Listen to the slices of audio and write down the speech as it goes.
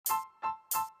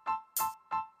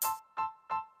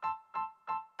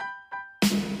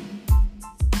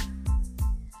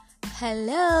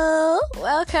Hello,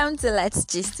 welcome to Let's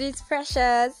Gist with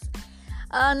Precious.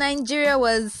 Nigeria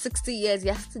was 60 years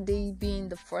yesterday, being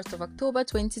the 1st of October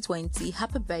 2020.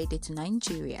 Happy birthday to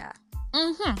Nigeria.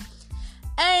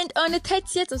 And on the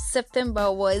 30th of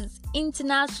September was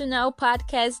International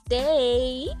Podcast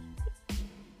Day.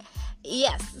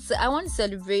 Yes, so I want to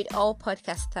celebrate all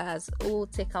podcasters who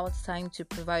take out time to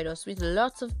provide us with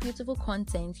lots of beautiful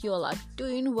content. You all are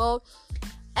doing well.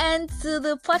 And to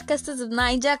the podcasters of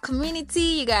Niger community,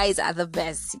 you guys are the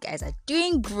best. You guys are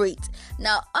doing great.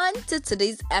 Now, on to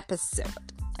today's episode.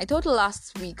 I told you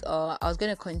last week I was going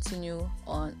to continue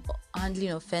on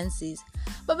handling offenses.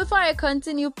 But before I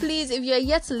continue, please, if you're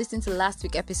yet to listen to last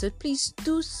week's episode, please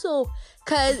do so.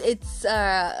 Because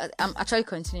I'm actually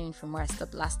continuing from where I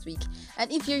stopped last week. And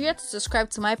if you're yet to subscribe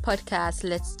to my podcast,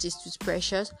 Let's Gist with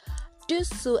Precious, do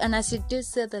so, and as you do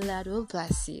so, the Lord will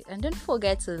bless you. And don't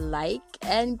forget to like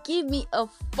and give me a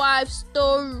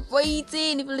 5-star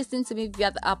rating if you listen to me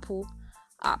via the Apple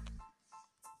app,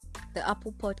 the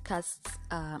Apple Podcasts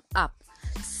app.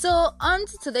 So on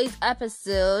to today's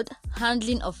episode,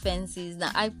 handling offenses.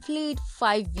 Now, I played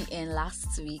 5VN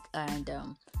last week, and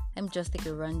let me just take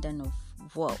a rundown of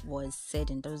what was said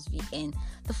in those VN.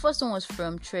 The first one was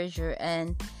from Treasure,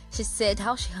 and she said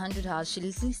how she handled her. She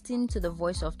listened to the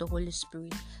voice of the Holy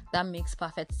Spirit. That makes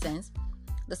perfect sense.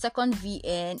 The second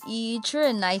VN, he threw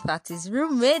a knife at his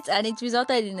roommate, and it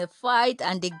resulted in a fight,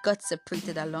 and they got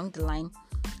separated along the line.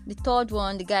 The third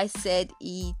one, the guy said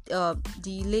the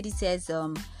lady says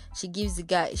she gave the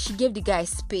guy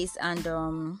space, and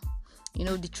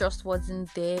the trust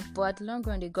wasn't there, but at the long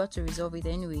run they got to resolve it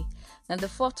anyway. And the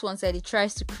fourth one said he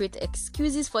tries to create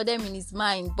excuses for them in his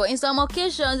mind, but in some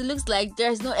occasions it looks like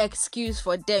there's no excuse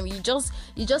for them. You just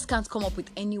can't come up with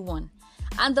anyone.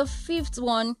 And the fifth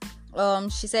one,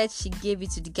 she said she gave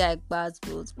it to the guy, bad.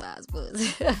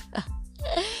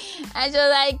 And she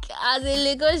was like, as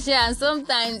a Lagosian,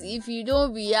 sometimes if you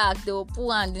don't react, they will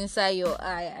pull hand inside your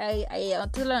eye. I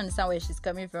totally understand where she's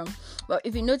coming from. But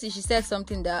if you notice, she said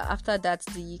something that after that,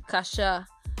 the cashier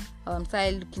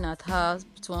started looking at her.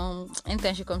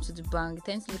 Anytime she comes to the bank,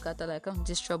 they tend to look at her like,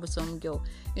 this troublesome girl.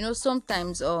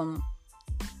 Sometimes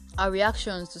our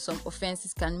reactions to some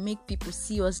offenses can make people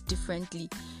see us differently.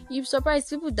 You're surprised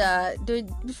people that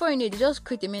before you know it, they just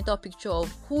create a mental picture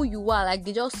of who you are, like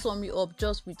they just sum you up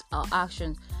just with our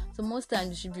actions. So most times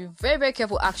you should be very, very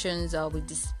careful actions we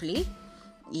display.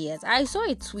 Yes, I saw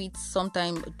a tweet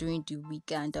sometime during the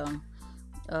week, and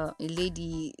a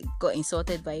lady got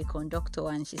insulted by a conductor,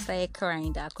 and she started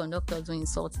crying that conductors don't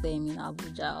insult them in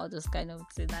Abuja, all those kind of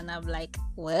things. And I'm like,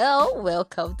 well,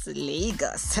 welcome to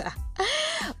Lagos.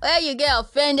 Well, you get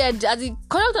offended as the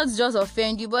conductors just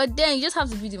offend you, but then you just have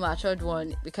to be the matured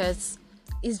one, because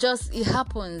it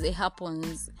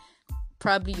happens.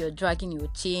 Probably you're dragging your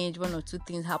change, one or two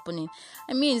things happening.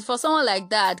 I mean, for someone like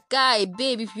that, guy,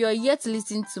 babe, if you're yet to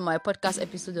listen to my podcast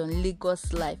episode on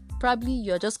Lagos life, probably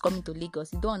you're just coming to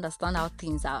Lagos. You don't understand how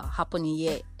things are happening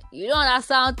here. You don't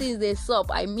understand how things they sup.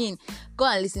 I mean, go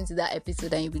and listen to that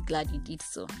episode and you'll be glad you did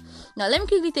so. Now, let me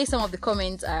quickly take some of the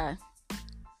comments I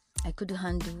couldn't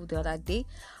handle the other day.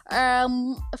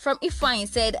 From Ifeanyi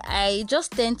said, I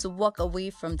just tend to walk away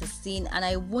from the scene and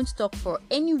I won't talk for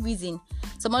any reason.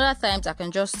 Some other times I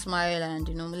can just smile and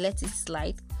let it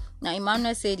slide. Now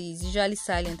Emmanuel said he's usually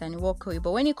silent and he walk away,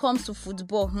 but when it comes to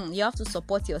football, you have to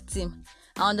support your team.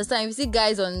 I understand. If you see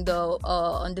guys on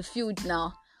the field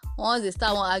now, once they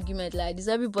start one argument like this,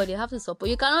 everybody have to support.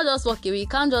 You cannot just walk away. You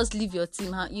can't just leave your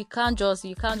team. You can't just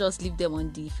leave them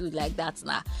on the field like that.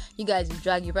 Nah, you guys will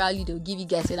drag you. Probably they'll give you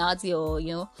guys penalty or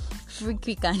free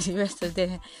kick and the rest of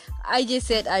them. I just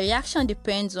said a reaction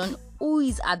depends on who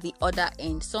is at the other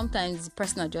end. Sometimes the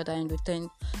person at the other end will tend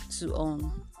to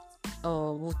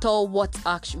will tell what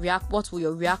will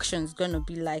your reactions gonna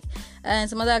be like. And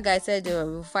some other guy said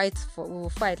we'll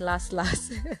fight last.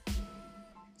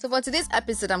 So for today's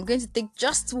episode, I'm going to take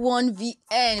just one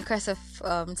VN because of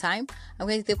time. I'm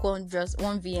going to take just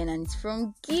one VN, and it's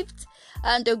from Gift,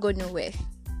 and don't go nowhere.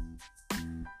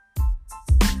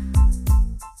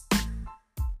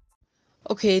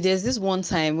 Okay, there's this one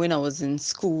time when I was in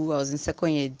school. I was in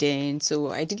second year then, so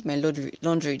I did my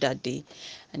laundry that day,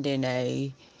 and then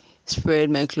I spread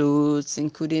my clothes,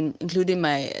 including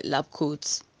my lab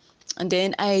coats, and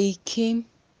then I came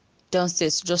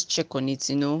downstairs to just check on it.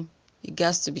 You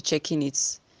got to be checking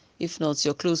it. If not,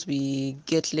 your clothes will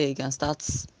get leg and start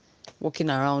walking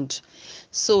around.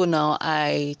 So now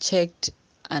I checked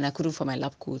and I couldn't find my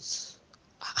lab coats.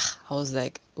 I was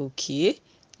like, okay,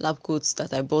 lab coats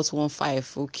that I bought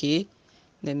 1.5. Okay,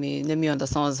 let me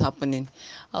understand what's happening.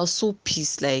 I was so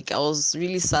pissed. Like, I was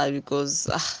really sad because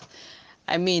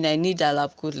I mean, I need that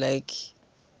lab coat. Like,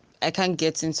 I can't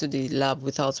get into the lab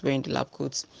without wearing the lab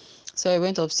coat. So I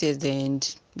went upstairs there,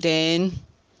 and then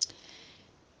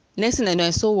next thing I know,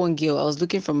 I saw one girl. I was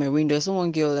looking from my window. I saw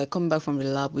one girl like coming back from the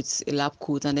lab with a lab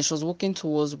coat, and then she was walking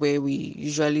towards where we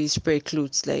usually spray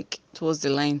clothes, like towards the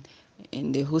line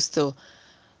in the hostel.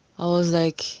 I was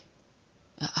like,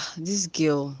 this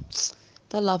girl,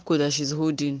 that lab coat that she's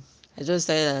holding. I just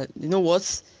said, you know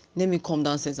what? Let me come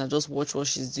downstairs and just watch what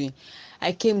she's doing.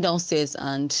 I came downstairs,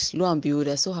 and lo and behold,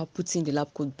 I saw her putting the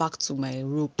lab coat back to my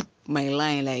rope, my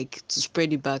line, like to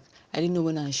spread it back. I didn't know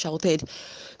when I shouted,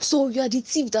 "So you are the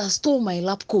thief that stole my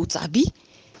lab coat, Abby?"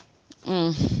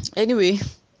 Anyway,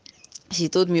 she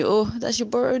told me, oh, that she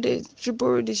borrowed it. She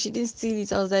borrowed it. She didn't steal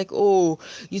it. I was like, oh,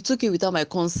 you took it without my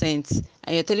consent,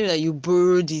 and you're telling me that you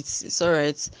borrowed it. It's all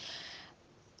right.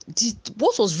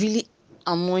 What was really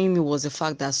annoying me was the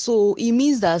fact that, so it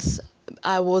means that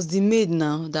I was the maid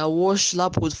now that washed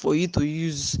lab coat for you to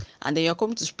use, and then you're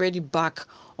coming to spread it back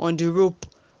on the rope,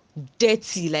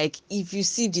 dirty. Like, if you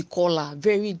see the collar,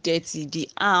 very dirty, the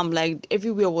arm, like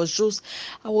everywhere was just,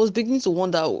 I was beginning to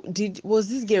wonder, was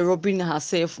this girl rubbing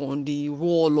herself on the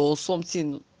wall or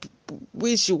something,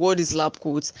 which she wore this lab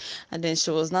coat? And then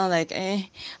she was now like,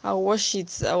 I'll wash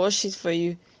it for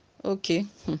you. Okay.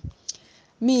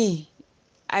 Me,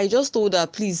 I just told her,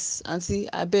 please, auntie,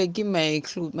 I beg, give my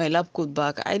lab coat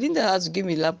back. I didn't tell her to give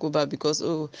me lab coat back because,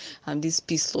 oh, I'm this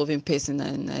peace-loving person,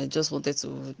 and I just wanted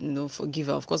to, forgive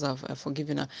her. Of course, I've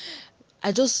forgiven her.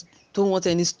 I just don't want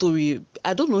any story.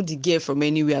 I don't know the girl from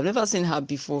anywhere. I've never seen her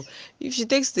before. If she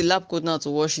takes the lab coat now to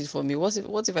wash it for me, what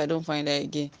if I don't find her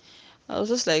again? I was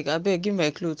just like, I beg, give my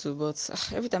clothes too. But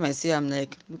every time I see her, I'm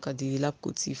like, look at the lab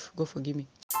coat thief. God forgive me.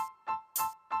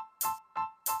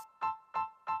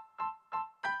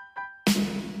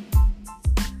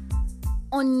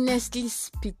 Honestly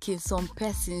speaking, some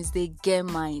persons, they get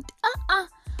mind. How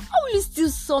will you steal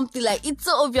something like, it's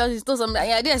so obvious you stole something, and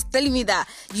you're just telling me that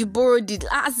you borrowed it?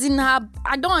 As in, I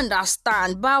don't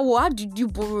understand. But how did you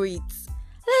borrow it?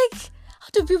 Like, how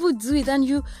do people do it? And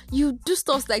you do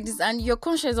stuff like this, and your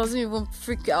conscience doesn't even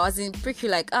freak you out, as in freak you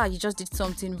like, you just did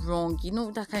something wrong,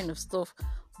 that kind of stuff.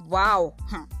 Wow.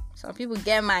 Some people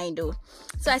get mine though.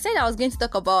 So I said I was going to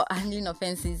talk about handling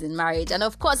offenses in marriage, and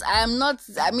of course I'm not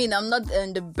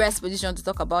in the best position to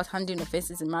talk about handling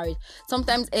offenses in marriage.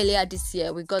 Sometimes earlier this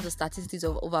year we got the statistics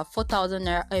of over 4,000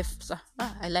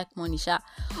 I like money,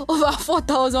 over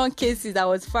 4,000 cases that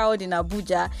was filed in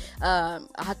Abuja.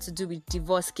 Had to do with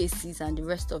divorce cases and the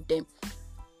rest of them.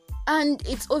 And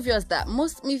it's obvious that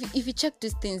if you check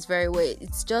these things very well,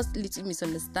 it's just little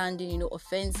misunderstanding,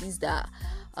 offenses that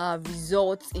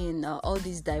result in all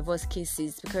these divorce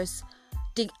cases, because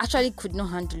they actually could not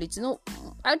handle it.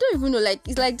 I don't even know, like,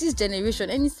 it's like this generation,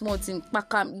 any small thing,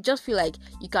 you just feel like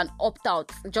you can opt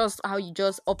out, just how you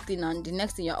just opt in, and the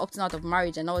next thing you're opting out of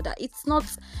marriage and all that. It's not,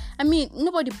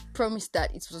 nobody promised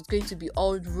that it was going to be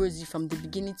all rosy from the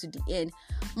beginning to the end.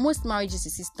 Most marriages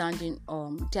you see standing,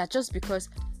 they are just because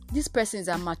these persons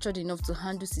are matured enough to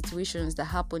handle situations that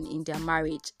happen in their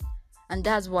marriage, and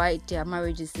that's why their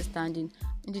marriage is still standing.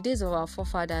 In the days of our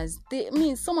forefathers,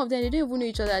 some of them, they don't even know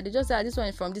each other. They just say, this one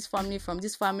is from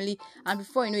this family, and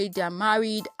before you know it, they are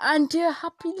married and they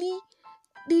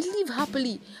live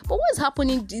happily. But what's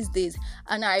happening these days?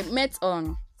 And I met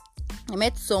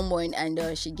someone, and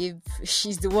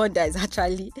she's the one that is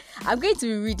actually, I'm going to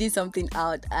be reading something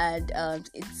out, and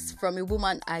it's from a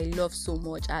woman I love so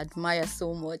much, I admire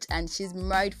so much, and she's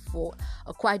married for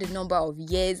quite a number of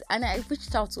years. And I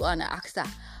reached out to her and I asked her,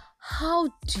 how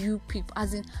do you people,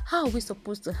 how are we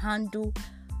supposed to handle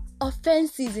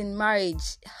offenses in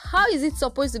marriage? How is it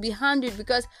supposed to be handled?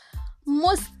 Because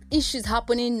most issues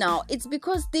happening now, it's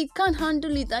because they can't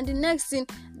handle it, and the next thing,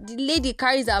 the lady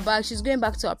carries her bag, she's going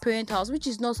back to her parents' house, which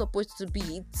is not supposed to be.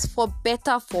 It's for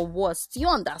better, for worse. Do you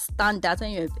understand that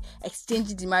when you're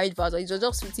exchanging the marriage vows, or it's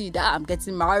just with you that I'm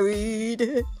getting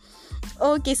married?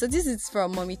 Okay, so this is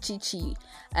from Mommy Chichi,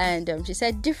 and she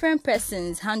said different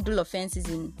persons handle offenses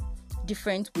in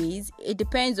different ways. It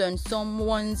depends on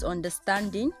someone's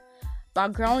understanding,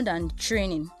 background, and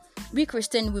training. We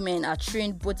Christian women are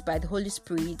trained both by the Holy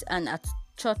Spirit and at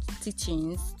church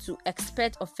teachings to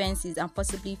expect offenses and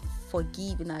possibly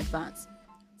forgive in advance.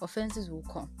 Offenses will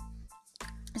come.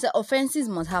 So offenses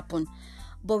must happen,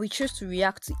 but we choose to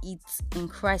react to it in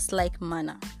Christ-like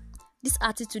manner. This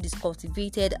attitude is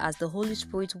cultivated as the Holy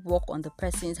Spirit works on the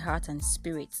person's heart and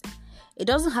spirit. It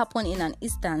doesn't happen in an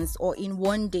instant or in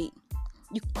one day.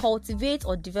 You cultivate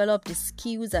or develop the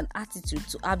skills and attitude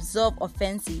to absorb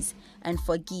offenses and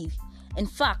forgive. In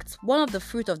fact, one of the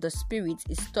fruit of the Spirit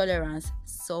is tolerance,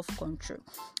 self-control.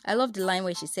 I love the line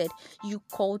where she said, you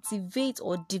cultivate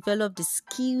or develop the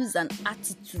skills and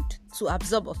attitude to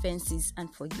absorb offenses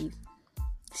and forgive.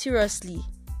 Seriously,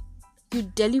 you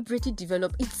deliberately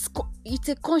develop. It's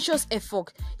a conscious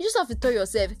effort. You just have to tell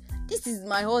yourself, this is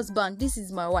my husband, this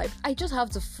is my wife. I just have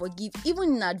to forgive,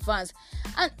 even in advance.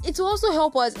 And it will also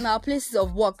help us in our places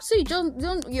of work. So you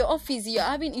don't your office, you're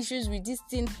having issues with this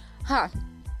thing.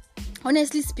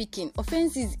 Honestly speaking,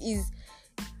 offenses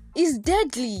is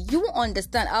deadly. You won't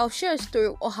understand. I'll share a story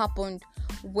what happened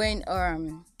when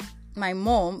my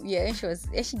mom,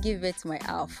 she gave birth to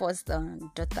our first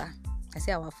daughter. I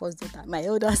say our first daughter, my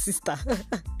older sister.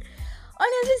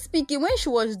 Honestly speaking, when she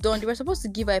was done, they were supposed to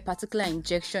give her a particular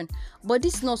injection, but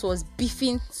this nurse was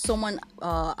beefing someone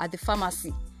at the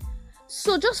pharmacy.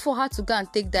 So just for her to go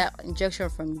and take that injection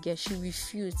from the girl, she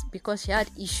refused because she had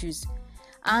issues.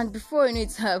 And before you know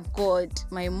it, God,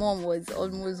 my mom was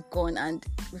almost gone. And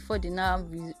before they now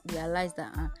realized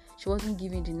that she wasn't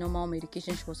giving the normal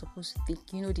medication she was supposed to take,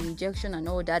 the injection and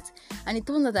all that. And it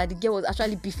turns out that the girl was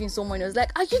actually beefing someone. It was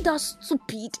like, are you that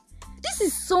stupid? This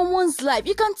is someone's life.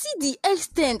 You can see the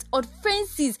extent of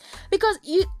offenses because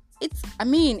if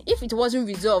it wasn't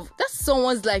resolved, that's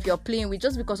someone's life you're playing with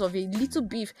just because of a little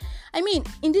beef.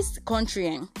 In this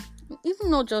country,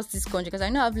 even not just this country, because I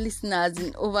know I have listeners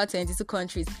in over 22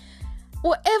 countries.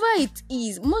 Whatever it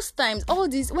is, most times all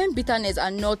these, when bitterness are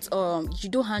not, you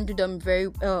don't handle them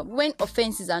when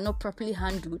offenses are not properly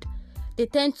handled, they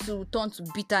tend to turn to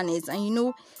bitterness,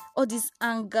 and all this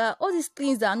anger, all these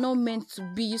things that are not meant to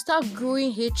be. You start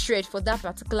growing hatred for that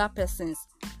particular person.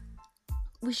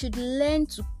 We should learn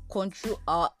to control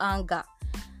our anger.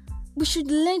 We should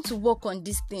learn to work on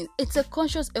these things. It's a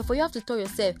conscious effort. You have to tell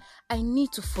yourself, I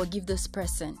need to forgive this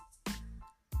person.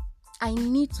 I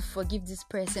need to forgive this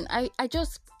person. I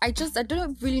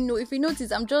don't really know. If you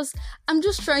notice, I'm just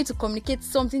trying to communicate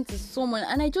something to someone,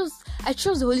 and I trust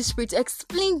the Holy Spirit to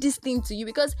explain this thing to you,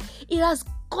 because it has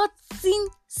gotten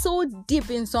so deep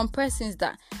in some persons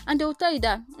and they will tell you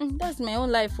that that's my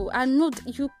own life.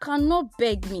 You cannot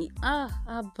beg me.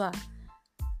 Abba.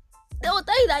 They will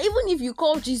tell you that even if you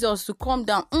call Jesus to come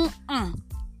down,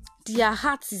 their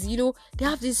hearts is, they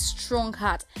have this strong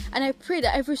heart. And I pray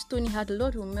that every stony heart, the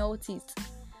Lord will melt it,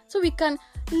 so we can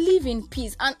live in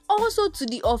peace. And also to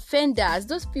the offenders,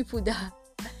 those people that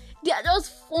they are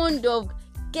just fond of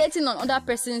getting on other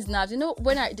person's nerves.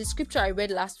 When the scripture I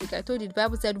read last week, I told you the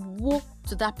Bible said, woe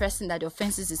to that person that the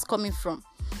offenses is coming from.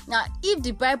 Now, if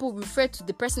the Bible referred to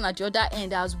the person at the other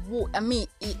end as woe,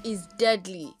 it is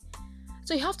deadly.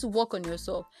 So you have to work on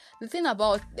yourself. The thing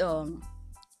about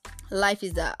life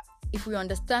is that if we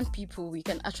understand people, we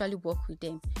can actually work with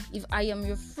them. If I am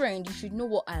your friend, you should know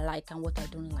what I like and what I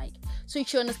don't like. So you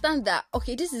should understand that,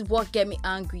 okay, this is what get me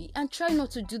angry, and try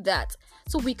not to do that,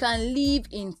 so we can live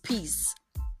in peace.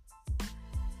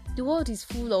 The world is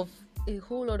full of a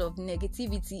whole lot of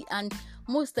negativity, and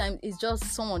most times it's just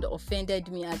someone that offended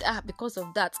me, and because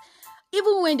of that,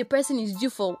 even when the person is due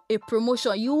for a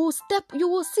promotion, you will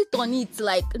sit on it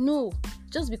like, no,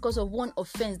 just because of one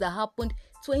offense that happened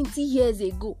 20 years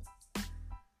ago.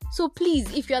 So please,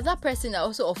 if you are that person that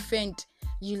also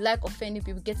you like offending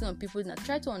people, getting on people, now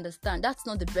try to understand that's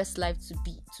not the best life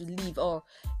to live, or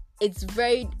it's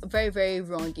very, very, very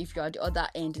wrong if you're at the other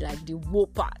end, like the woe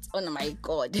part. Oh my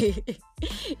God. There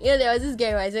was this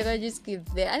guy in my secondary school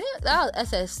there. I think that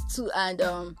was SS2,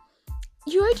 and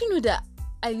you already know that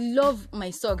I love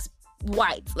my socks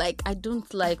white. Like, I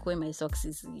don't like when my socks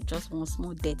is just one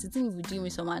small dirt. It's even doing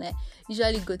me someone. I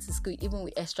usually go to school even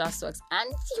with extra socks, and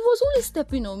he was always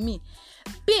stepping on me.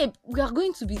 Babe, we are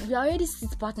already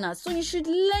sit partners, so you should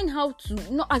learn how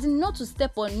to not to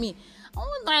step on me.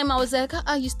 One time I was like,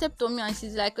 you stepped on me, and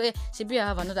she's like, Shibi, I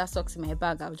have another socks in my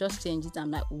bag, I'll just change it.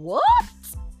 I'm like, what?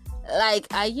 Like,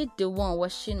 are you the one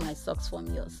washing my socks for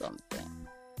me or something?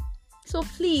 So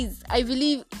please, I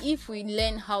believe if we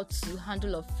learn how to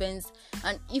handle offense,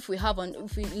 and if we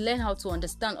learn how to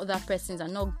understand other persons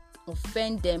and not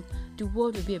offend them, the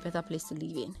world will be a better place to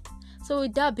live in. So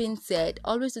with that being said,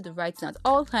 always do the right thing at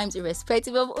all times,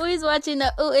 irrespective of who is watching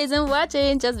or who isn't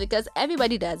watching. Just because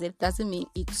everybody does it doesn't mean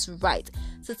it's right.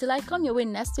 So till I come your way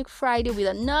next week Friday with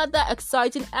another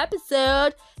exciting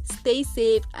episode, stay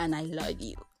safe and I love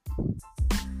you.